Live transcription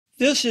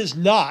This is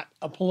not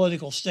a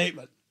political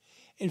statement.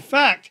 In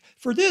fact,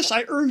 for this,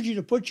 I urge you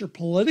to put your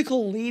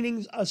political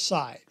leanings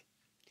aside.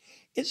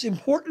 It's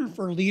important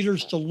for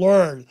leaders to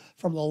learn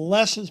from the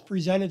lessons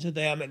presented to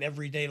them in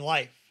everyday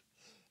life.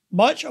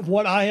 Much of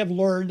what I have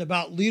learned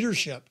about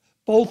leadership,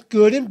 both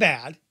good and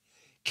bad,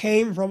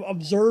 came from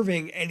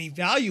observing and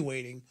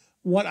evaluating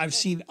what I've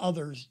seen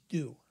others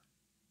do.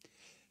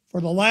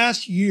 For the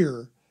last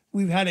year,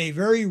 we've had a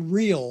very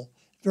real,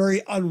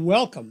 very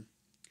unwelcome,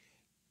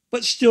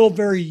 but still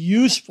very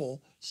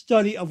useful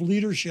study of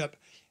leadership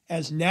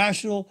as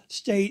national,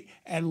 state,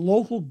 and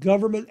local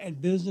government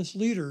and business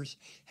leaders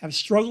have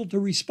struggled to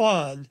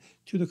respond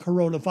to the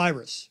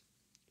coronavirus.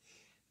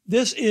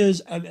 This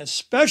is an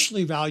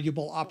especially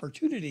valuable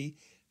opportunity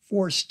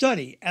for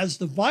study as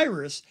the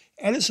virus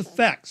and its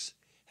effects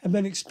have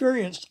been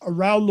experienced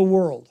around the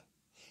world.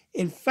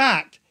 In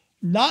fact,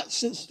 not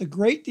since the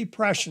Great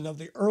Depression of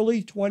the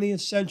early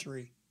 20th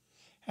century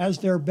has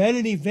there been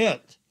an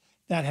event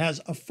that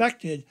has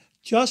affected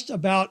just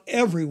about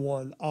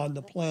everyone on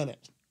the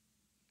planet.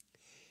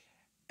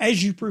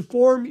 As you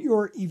perform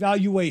your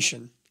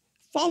evaluation,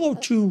 follow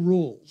two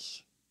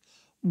rules.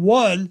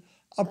 One,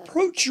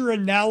 approach your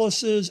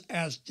analysis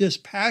as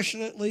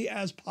dispassionately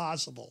as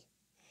possible.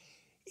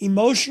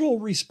 Emotional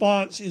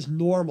response is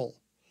normal,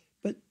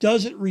 but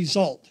doesn't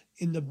result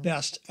in the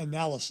best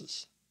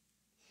analysis.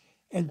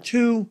 And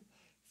two,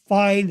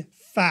 find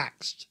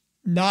facts,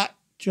 not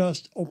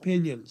just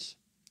opinions.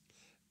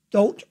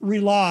 Don't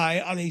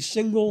rely on a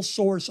single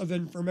source of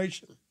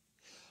information.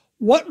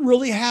 What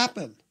really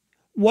happened?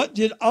 What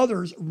did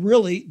others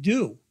really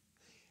do?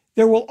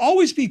 There will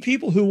always be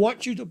people who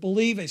want you to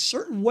believe a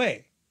certain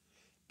way,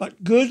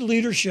 but good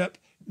leadership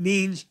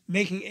means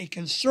making a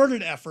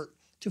concerted effort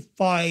to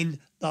find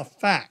the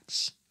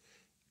facts.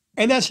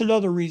 And that's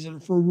another reason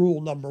for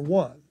rule number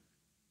 1.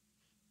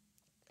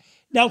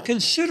 Now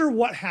consider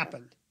what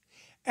happened.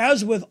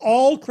 As with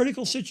all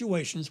critical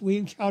situations we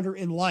encounter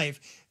in life,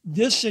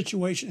 this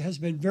situation has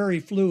been very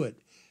fluid.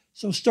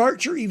 So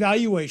start your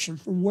evaluation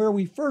from where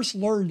we first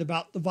learned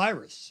about the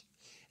virus.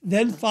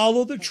 Then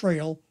follow the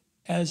trail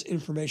as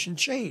information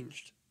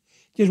changed.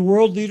 Did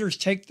world leaders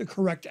take the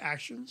correct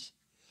actions?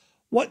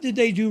 What did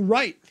they do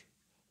right?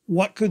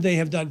 What could they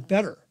have done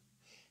better?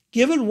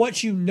 Given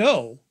what you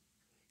know,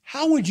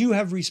 how would you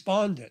have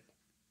responded?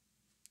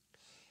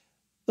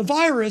 The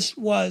virus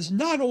was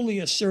not only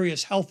a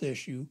serious health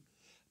issue,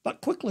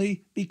 but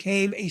quickly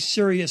became a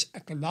serious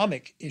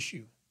economic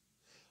issue.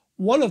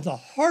 One of the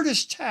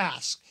hardest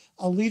tasks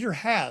a leader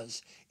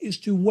has is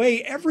to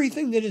weigh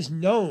everything that is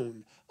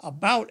known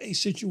about a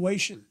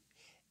situation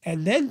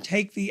and then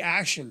take the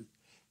action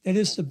that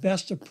is the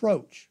best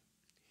approach,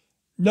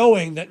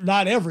 knowing that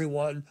not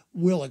everyone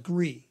will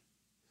agree.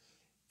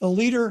 The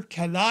leader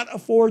cannot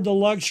afford the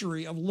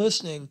luxury of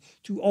listening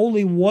to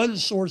only one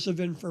source of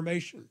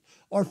information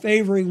or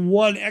favoring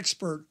one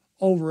expert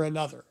over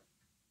another.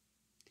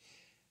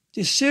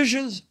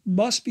 Decisions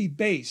must be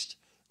based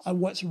on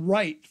what's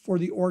right for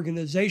the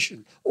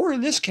organization, or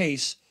in this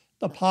case,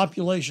 the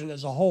population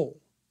as a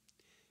whole.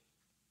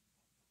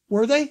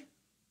 Were they?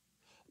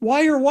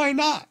 Why or why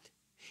not?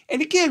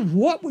 And again,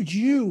 what would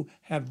you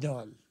have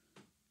done?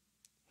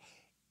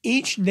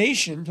 Each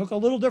nation took a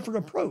little different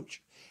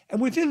approach.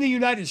 And within the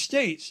United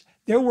States,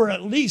 there were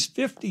at least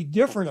 50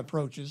 different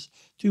approaches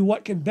to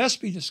what can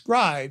best be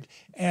described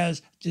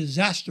as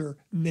disaster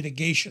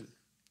mitigation.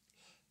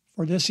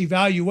 For this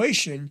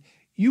evaluation,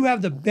 you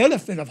have the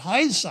benefit of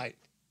hindsight.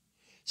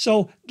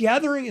 So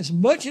gathering as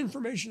much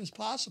information as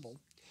possible,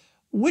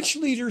 which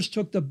leaders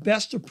took the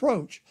best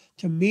approach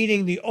to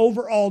meeting the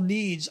overall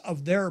needs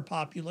of their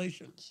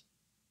populations?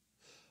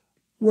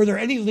 Were there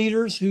any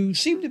leaders who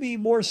seemed to be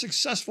more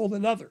successful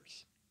than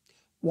others?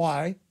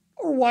 Why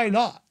or why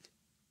not?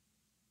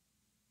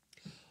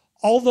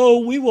 Although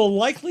we will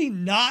likely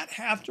not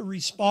have to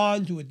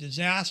respond to a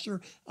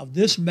disaster of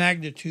this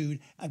magnitude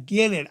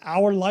again in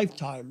our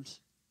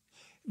lifetimes,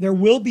 there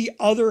will be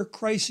other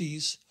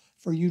crises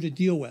for you to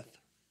deal with.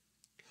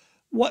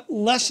 What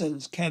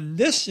lessons can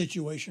this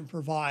situation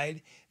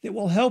provide that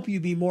will help you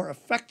be more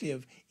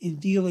effective in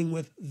dealing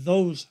with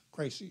those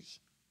crises?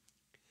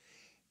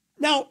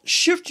 Now,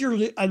 shift your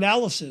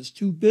analysis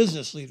to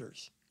business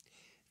leaders.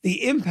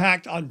 The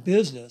impact on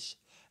business,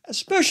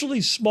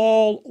 especially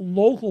small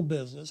local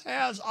business,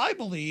 has, I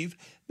believe,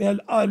 been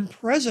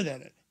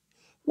unprecedented.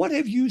 What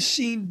have you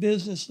seen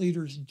business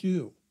leaders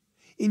do?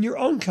 In your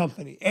own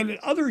company and in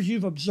others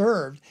you've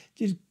observed,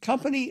 did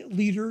company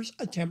leaders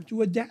attempt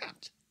to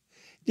adapt?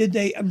 Did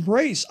they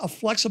embrace a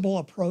flexible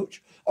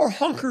approach or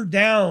hunker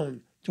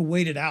down to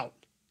wait it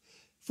out?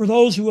 For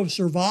those who have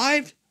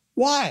survived,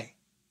 why?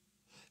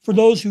 For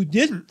those who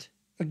didn't,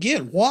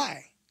 again,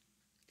 why?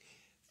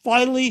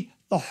 Finally,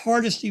 the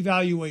hardest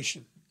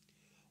evaluation.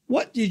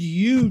 What did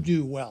you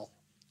do well?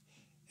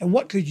 And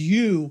what could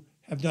you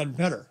have done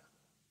better?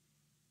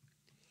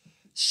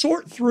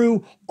 Sort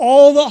through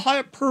all the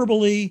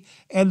hyperbole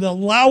and the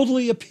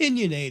loudly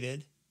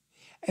opinionated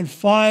and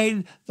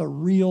find the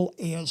real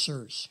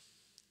answers.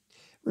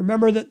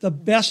 Remember that the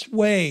best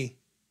way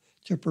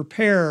to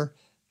prepare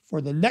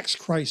for the next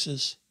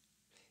crisis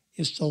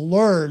is to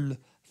learn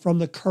from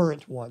the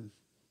current one.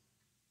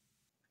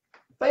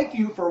 Thank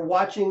you for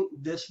watching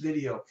this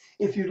video.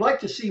 If you'd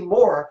like to see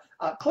more,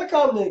 click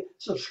on the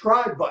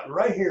subscribe button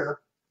right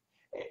here.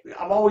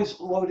 I'm always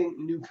loading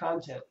new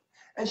content.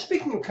 And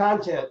speaking of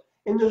content,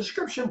 in the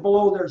description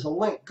below, there's a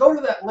link. Go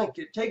to that link.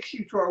 It takes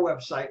you to our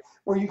website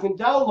where you can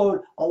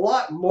download a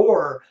lot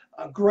more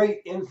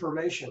great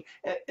information.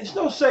 And it's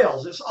no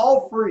sales. It's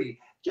all free.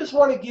 Just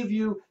want to give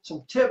you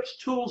some tips,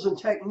 tools, and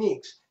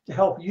techniques to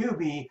help you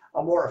be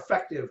a more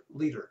effective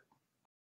leader.